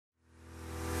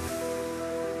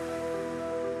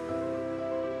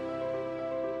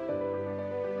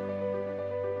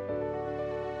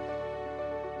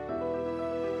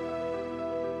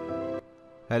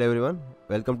Hello everyone,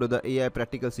 welcome to the AI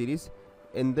practical series.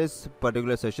 In this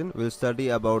particular session, we'll study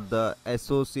about the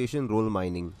association rule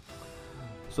mining.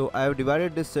 So I have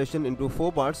divided this session into 4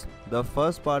 parts. The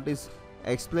first part is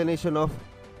explanation of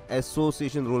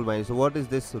association rule mining. So what is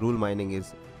this rule mining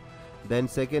is? Then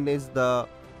second is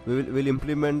we'll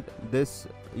implement this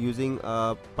using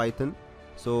Python.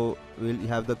 So we'll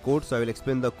have the code. So I will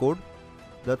explain the code.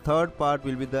 The third part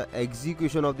will be the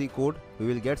execution of the code. We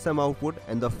will get some output,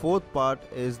 and the fourth part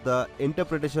is the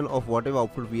interpretation of whatever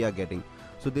output we are getting.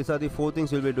 So these are the 4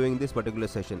 things we'll be doing in this particular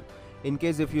session. In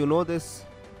case if you know this,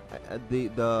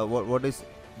 what is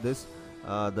this,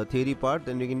 the theory part,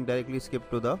 then you can directly skip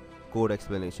to the code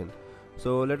explanation.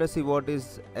 So let us see what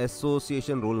is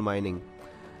association rule mining.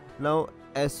 Now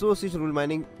association rule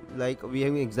mining, like we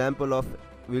have an example of,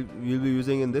 we'll be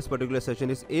using in this particular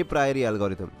session is Apriori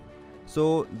algorithm.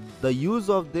 So the use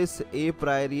of this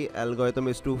Apriori algorithm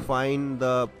is to find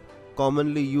the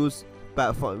commonly used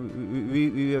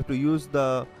we have to use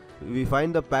we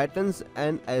find the patterns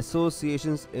and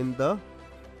associations in the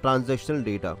transactional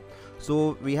data.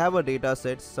 So we have a data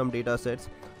sets, some data sets,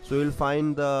 so we'll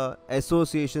find the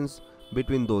associations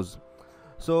between those.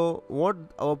 So what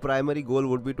our primary goal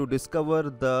would be to discover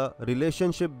the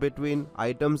relationship between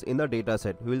items in the data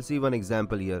set. We will see one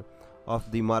example here of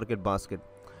the market basket.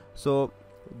 So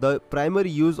the primary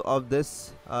use of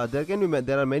this,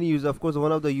 there are many uses. Of course,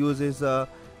 one of the uses is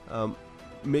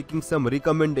making some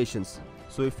recommendations.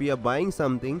 So if we are buying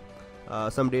something,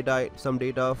 some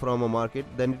data from a market,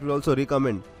 then it will also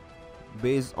recommend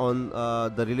based on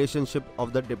the relationship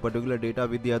of that particular data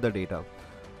with the other data.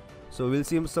 So we'll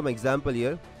see some example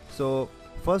here. So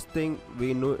first thing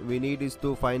we need is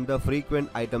to find the frequent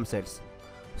item sets.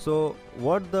 So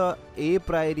what the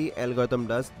Apriori algorithm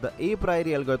does, the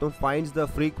Apriori algorithm finds the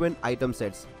frequent item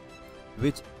sets,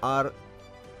 which are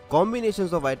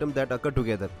combinations of items that occur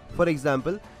together. For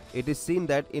example, it is seen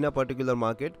that in a particular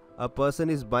market, a person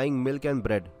is buying milk and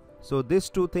bread. So these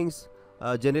two things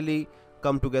generally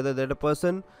come together, that a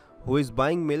person who is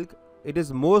buying milk, it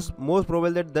is most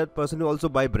probable that that person will also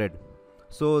buy bread.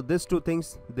 So these two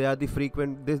things, they are the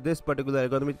frequent, this particular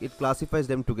algorithm, it classifies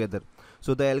them together.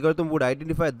 So the algorithm would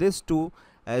identify these two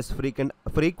as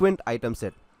frequent item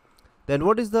set. Then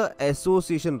what is the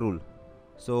association rule?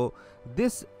 So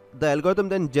the algorithm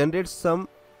then generates some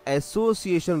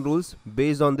association rules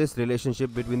based on this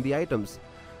relationship between the items.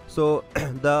 So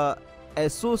the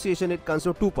association, it consists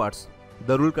of 2 parts.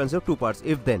 The rule consists of 2 parts,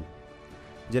 if then.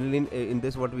 Generally in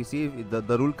this what we see,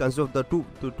 the rule consists of the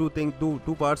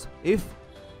two parts, if,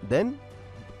 then,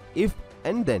 if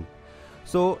and then.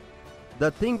 So the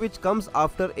thing which comes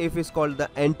after if is called the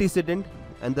antecedent,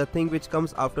 and the thing which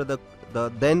comes after the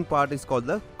then part is called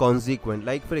the consequent.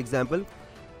 Like for example,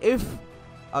 if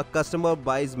a customer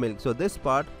buys milk, so this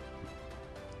part,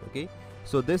 okay,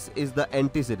 so this is the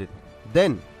antecedent,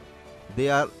 then they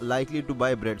are likely to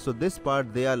buy bread. So this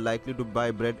part, they are likely to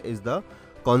buy bread, is the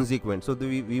consequent. So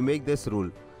we make this rule.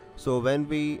 So when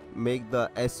we make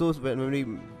when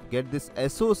we get this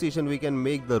association, we can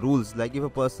make the rules, like if a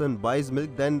person buys milk,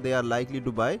 then they are likely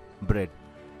to buy bread.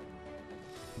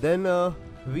 Then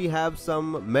we have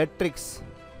some metrics,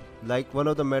 like one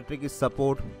of the metric is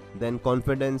support, then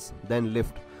confidence, then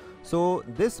lift. So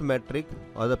this metric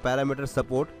or the parameter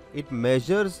support, it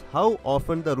measures how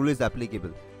often the rule is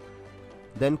applicable.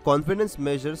 Then confidence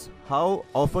measures how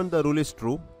often the rule is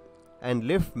true, and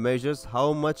lift measures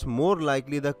how much more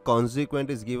likely the consequent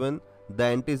is given the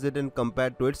antecedent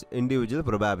compared to its individual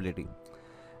probability.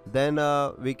 Then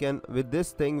with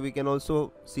this thing we can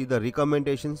also see the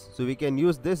recommendations. So we can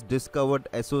use this discovered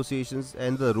associations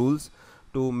and the rules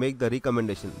to make the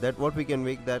recommendation. That what we can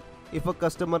make, that if a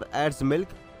customer adds milk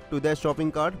to their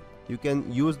shopping cart, you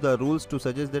can use the rules to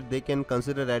suggest that they can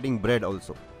consider adding bread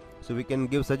also. So we can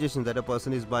give suggestions that a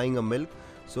person is buying a milk.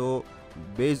 So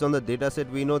based on the data set,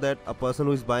 we know that a person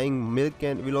who is buying milk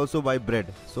will also buy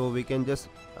bread. So we can just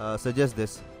suggest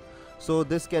this. So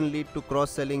this can lead to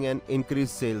cross-selling and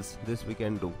increased sales. This we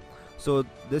can do. So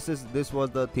this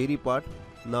was the theory part.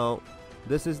 Now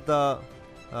this is the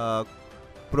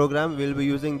program. We'll be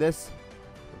using this.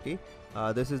 Okay,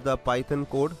 this is the Python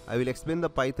code. I will explain the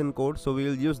Python code. So we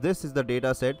will use this is the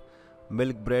data set: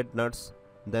 milk, bread, nuts,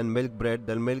 then milk, bread,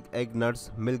 then milk, egg,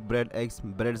 nuts, milk, bread, eggs,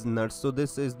 breads, nuts. So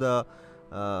this is the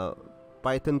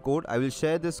Python code. I will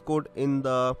share this code in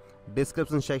the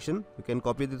description section. You can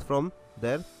copy this from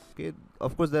there. Okay,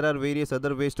 of course there are various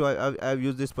other ways to I've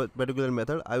used this particular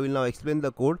method. I will now explain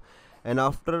the code, and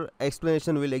after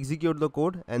explanation we'll execute the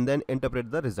code and then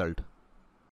interpret the result.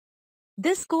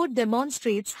 This code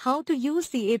demonstrates how to use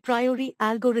the Apriori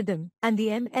algorithm and the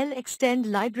ML-extend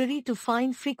library to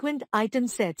find frequent item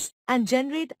sets and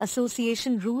generate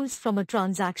association rules from a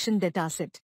transaction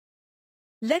dataset.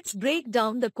 Let's break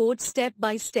down the code step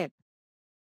by step.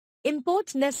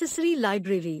 Import necessary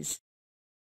libraries.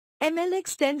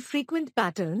 ML-extend frequent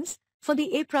patterns for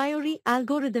the Apriori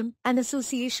algorithm and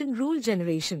association rule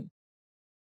generation.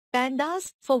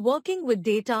 Pandas for working with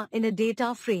data in a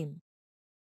data frame.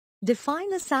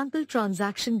 Define a sample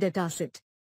transaction dataset.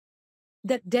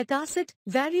 The dataset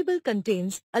variable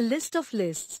contains a list of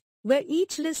lists, where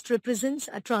each list represents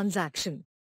a transaction.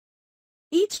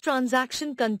 Each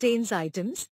transaction contains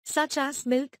items, such as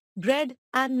milk, bread,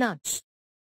 and nuts.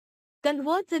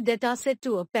 Convert the dataset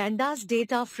to a Pandas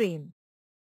data frame.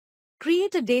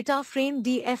 Create a data frame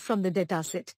DF from the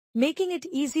dataset, making it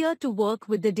easier to work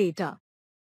with the data.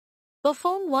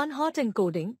 Perform one-hot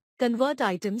encoding, convert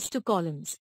items to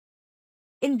columns.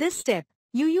 In this step,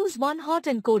 you use one-hot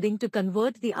encoding to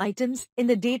convert the items in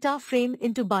the data frame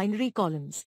into binary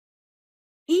columns.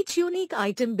 Each unique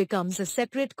item becomes a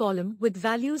separate column with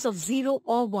values of 0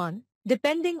 or 1,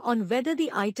 depending on whether the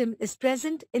item is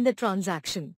present in the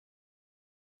transaction.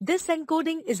 This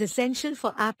encoding is essential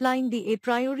for applying the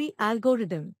Apriori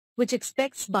algorithm, which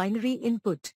expects binary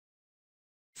input.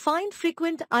 Find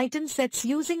frequent item sets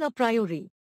using Apriori.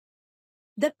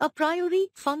 The Apriori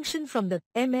function from the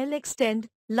ML-extend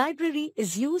library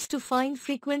is used to find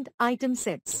frequent item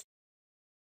sets.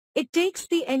 It takes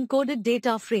the encoded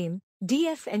data frame,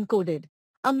 DF encoded,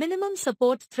 a minimum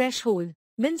support threshold,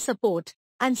 min support,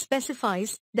 and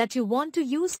specifies that you want to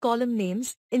use column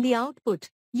names in the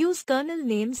output. Use kernel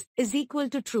names is equal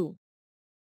to true.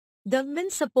 The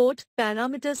min support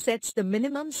parameter sets the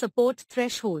minimum support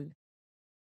threshold.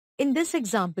 In this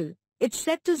example, it's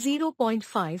set to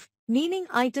 0.5, meaning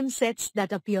item sets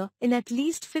that appear in at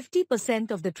least 50%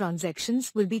 of the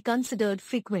transactions will be considered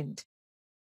frequent.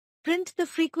 Print the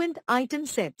frequent item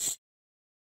sets.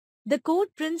 The code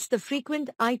prints the frequent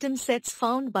item sets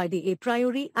found by the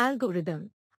Apriori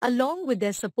algorithm, along with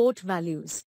their support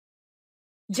values.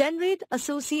 Generate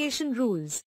association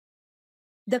rules.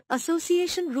 The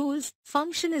association rules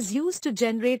function is used to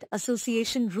generate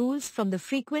association rules from the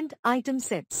frequent item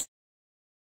sets.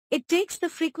 It takes the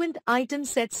frequent item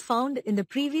sets found in the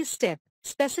previous step,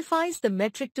 specifies the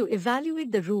metric to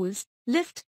evaluate the rules,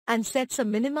 lift, and sets a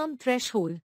minimum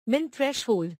threshold, min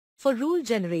threshold, for rule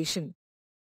generation.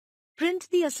 Print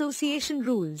the association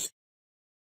rules.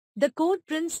 The code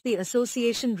prints the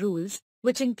association rules,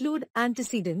 which include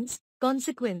antecedents,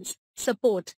 consequence,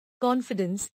 support,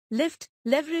 confidence, lift,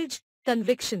 leverage,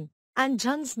 conviction, and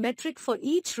Jung's metric for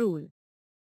each rule.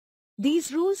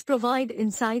 These rules provide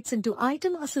insights into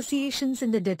item associations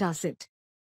in the dataset.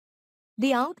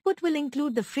 The output will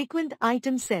include the frequent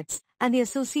item sets and the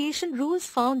association rules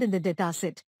found in the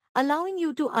dataset, allowing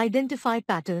you to identify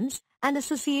patterns and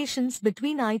associations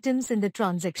between items in the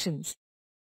transactions.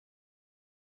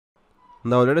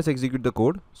 Now let us execute the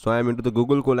code. So I am into the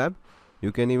Google Colab.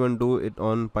 You can even do it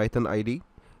on Python IDE.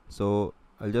 So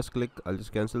I'll just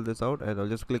cancel this out and I'll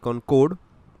just click on code.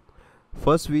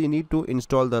 First we need to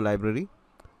install the library.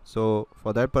 So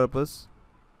for that purpose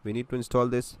we need to install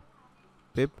this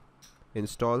pip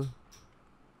install.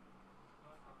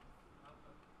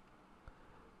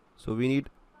 So we need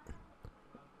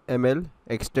ML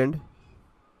extend.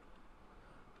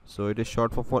 So it is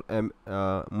short for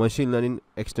machine learning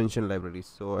extension libraries.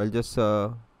 So I'll just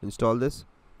install this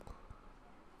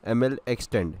ML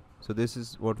extend. So this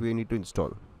is what we need to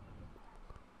install.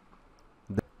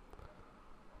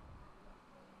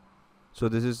 So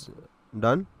this is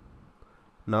done.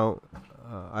 Now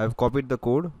I have copied the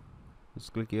code.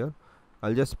 Just click here.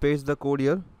 I'll just paste the code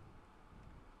here.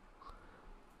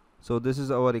 So this is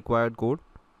our required code.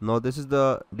 Now this is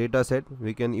the data set.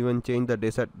 We can even change the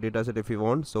data set if we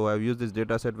want. So I've used this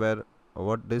data set where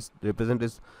what this represents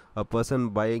is a person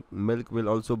buying milk will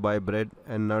also buy bread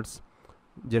and nuts,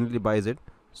 generally buys it.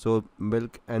 So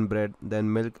milk and bread,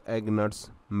 then milk, egg, nuts,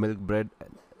 milk, bread,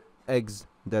 eggs,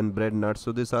 then bread, nuts.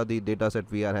 So these are the data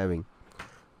set we are having,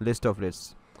 list of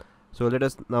lists. So let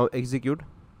us now execute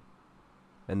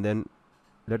and then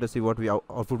let us see what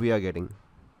output we are getting.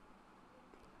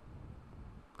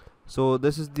 So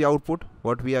this is the output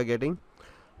what we are getting.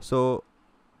 So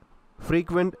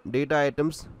frequent data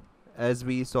items, as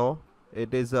we saw,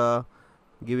 it is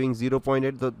giving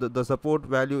 0.8. The support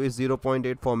value is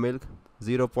 0.8 for milk,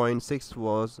 0.6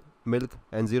 was milk,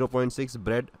 and 0.6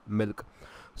 bread, milk.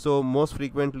 So most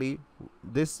frequently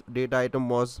this data item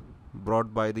was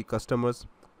brought by the customers.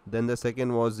 Then the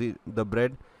second was the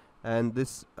bread, and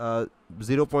this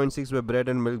 0.6 where bread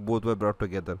and milk both were brought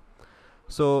together.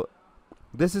 So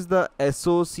this is the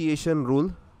association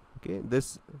rule. Okay,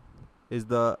 this is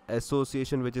the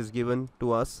association which is given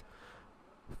to us.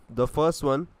 The first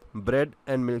one, bread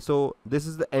and milk. So this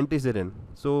is the antecedent.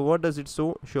 So what does it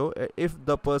show? If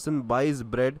the person buys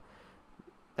bread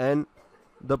and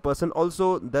the person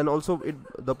also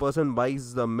the person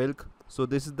buys the milk, so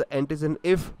this is the antecedent.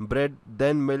 If bread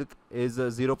then milk is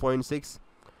 0.6.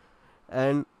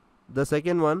 And the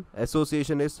second one,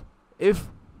 association, is if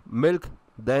milk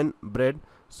then bread.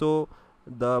 So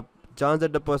the chance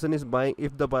that the person is buying,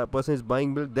 if the person is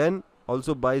buying milk then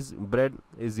also buys bread,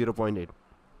 is 0.8.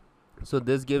 So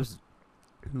this gives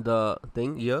the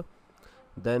thing here.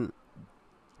 Then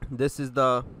these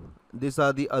are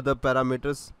the other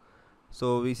parameters.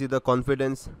 So we see the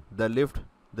confidence, the lift,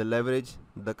 the leverage,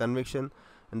 the conviction,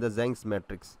 and the Zhang's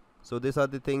matrix. So these are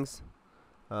the things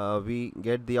we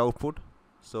get the output.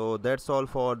 So that's all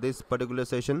for this particular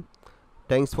session.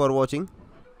 Thanks for watching.